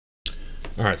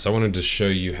All right, so I wanted to show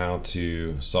you how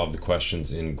to solve the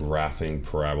questions in graphing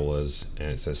parabolas, and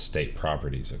it says state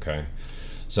properties, okay?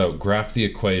 So graph the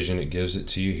equation, it gives it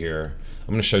to you here. I'm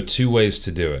going to show two ways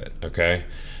to do it, okay?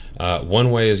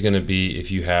 One way is going to be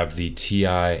if you have the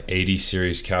TI-80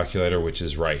 series calculator, which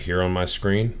is right here on my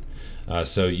screen.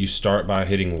 So you start by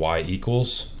hitting y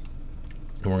equals,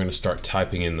 and we're going to start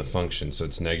typing in the function. So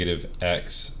it's negative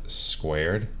x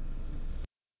squared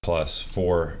plus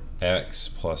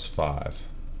 4x plus 5.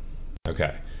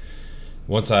 Okay.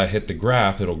 Once I hit the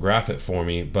graph, it'll graph it for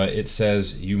me, but it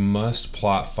says you must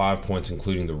plot 5 points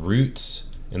including the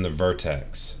roots and the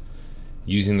vertex.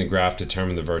 Using the graph,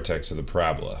 determine the vertex of the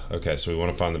parabola. Okay, so we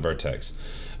want to find the vertex.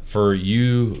 For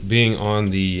you being on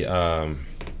the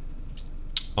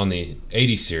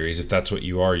 80 series, if that's what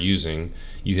you are using,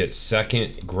 you hit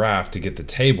second graph to get the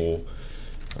table.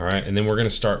 All right, and then we're going to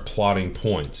start plotting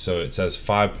points. So it says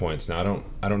 5 points. Now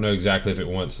I don't know exactly if it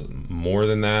wants more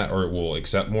than that or it will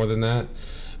accept more than that,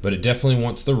 but it definitely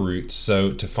wants the roots.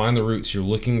 So to find the roots, you're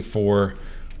looking for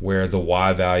where the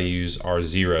y values are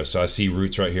 0. So I see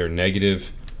roots right here,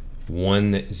 negative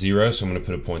 1, 0. So I'm going to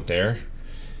put a point there.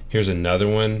 Here's another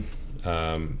one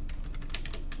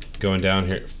going down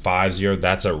here, 5, 0.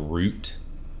 That's a root.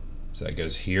 So that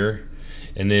goes here,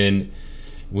 and then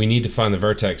we need to find the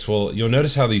vertex. Well, you'll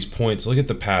notice how these points, look at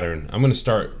the pattern. I'm going to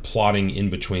start plotting in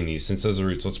between these. Since those are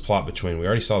roots, let's plot between. We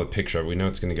already saw the picture. We know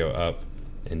it's going to go up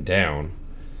and down.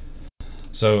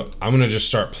 So I'm going to just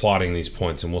start plotting these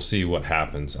points and we'll see what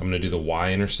happens. I'm going to do the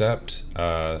y-intercept.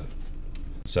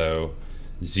 So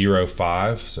 0,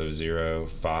 5. So 0,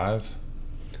 5.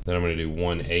 Then I'm going to do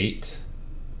 1, 8.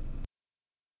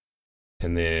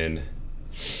 And then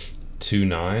 2,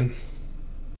 9.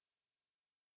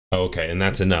 Okay, and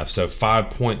that's enough. So 5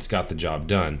 points got the job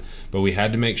done, but we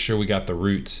had to make sure we got the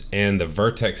roots and the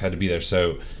vertex had to be there.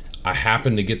 So I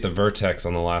happened to get the vertex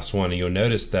on the last one, and you'll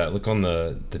notice that, look on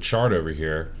the chart over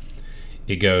here,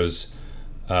 it goes,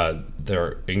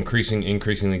 they're increasing,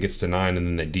 it gets to 9, and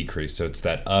then they decrease. So it's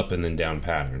that up and then down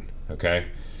pattern, okay?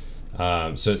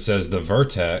 So it says the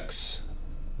vertex.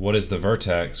 What is the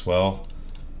vertex? Well,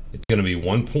 it's gonna be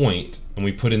 1 point, and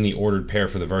we put in the ordered pair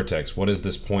for the vertex. What is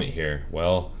this point here?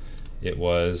 Well, it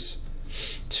was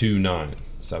 2, 9.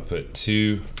 So I put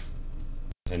 2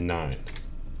 and 9.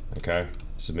 Okay,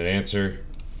 submit answer,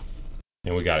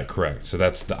 and we got it correct. So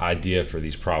that's the idea for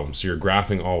these problems. So you're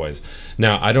graphing always.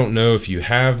 Now, I don't know if you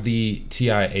have the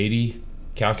TI-80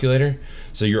 calculator.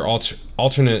 So your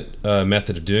alternate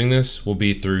method of doing this will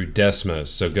be through Desmos.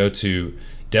 So go to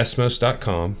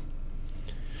desmos.com,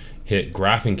 hit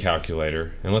graphing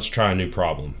calculator, and let's try a new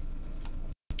problem.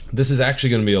 This is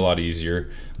actually going to be a lot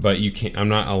easier, but you can't. I'm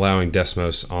not allowing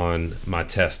Desmos on my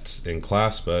tests in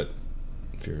class. But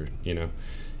if you're,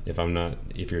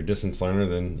 if you're a distance learner,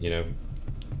 then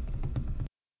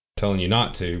telling you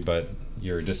not to, but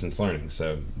you're distance learning.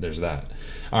 So there's that.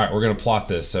 All right, we're going to plot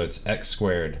this. So it's x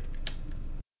squared,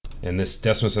 and this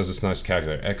Desmos has this nice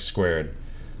calculator. X squared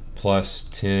plus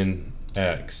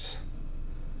 10x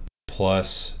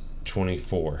plus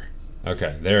 24.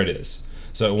 Okay, there it is.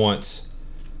 So it wants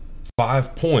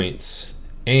 5 points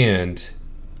and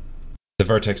the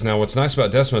vertex. Now what's nice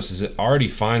about Desmos is it already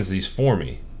finds these for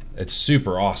me. It's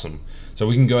super awesome. So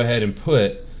we can go ahead and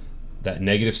put that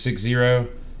negative 6, 0,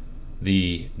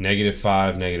 the negative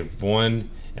 5, negative 1,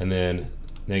 and then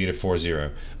negative 4,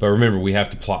 0. But remember, we have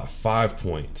to plot 5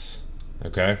 points,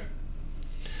 okay?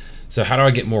 So how do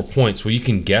I get more points? Well, you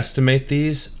can guesstimate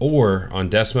these, or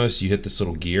on Desmos, you hit this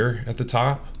little gear at the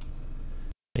top,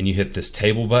 and you hit this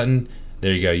table button.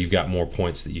 There you go, you've got more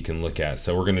points that you can look at.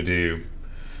 So we're gonna do,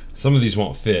 some of these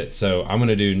won't fit. So I'm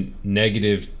gonna do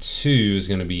negative 2 is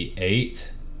gonna be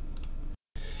 8.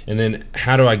 And then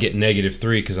how do I get negative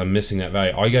 3? Because I'm missing that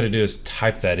value. All you gotta do is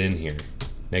type that in here,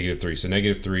 negative 3. So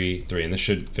negative 3, 3, and this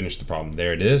should finish the problem.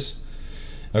 There it is.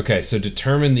 Okay, so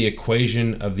determine the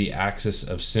equation of the axis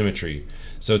of symmetry.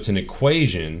 So it's an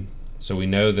equation, so we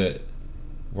know that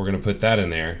we're gonna put that in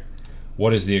there.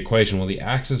 What is the equation? Well, the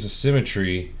axis of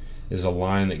symmetry is a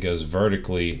line that goes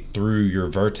vertically through your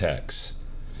vertex.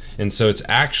 And so it's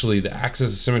actually, the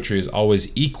axis of symmetry is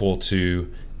always equal to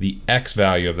the x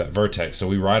value of that vertex. So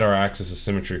we write our axis of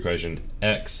symmetry equation,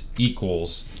 x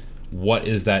equals, what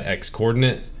is that x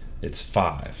coordinate? It's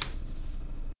 5.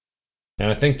 And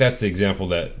I think that's the example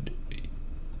that,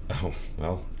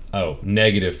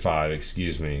 negative 5,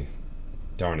 excuse me.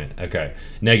 Darn it, okay,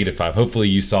 negative 5. Hopefully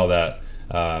you saw that.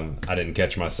 I didn't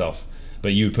catch myself.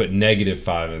 But you would put negative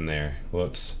 5 in there.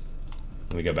 Whoops.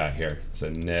 Let me go back here. So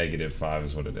negative 5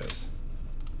 is what it is.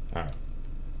 All right.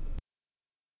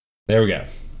 There we go.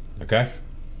 Okay.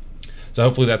 So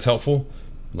hopefully that's helpful.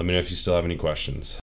 Let me know if you still have any questions.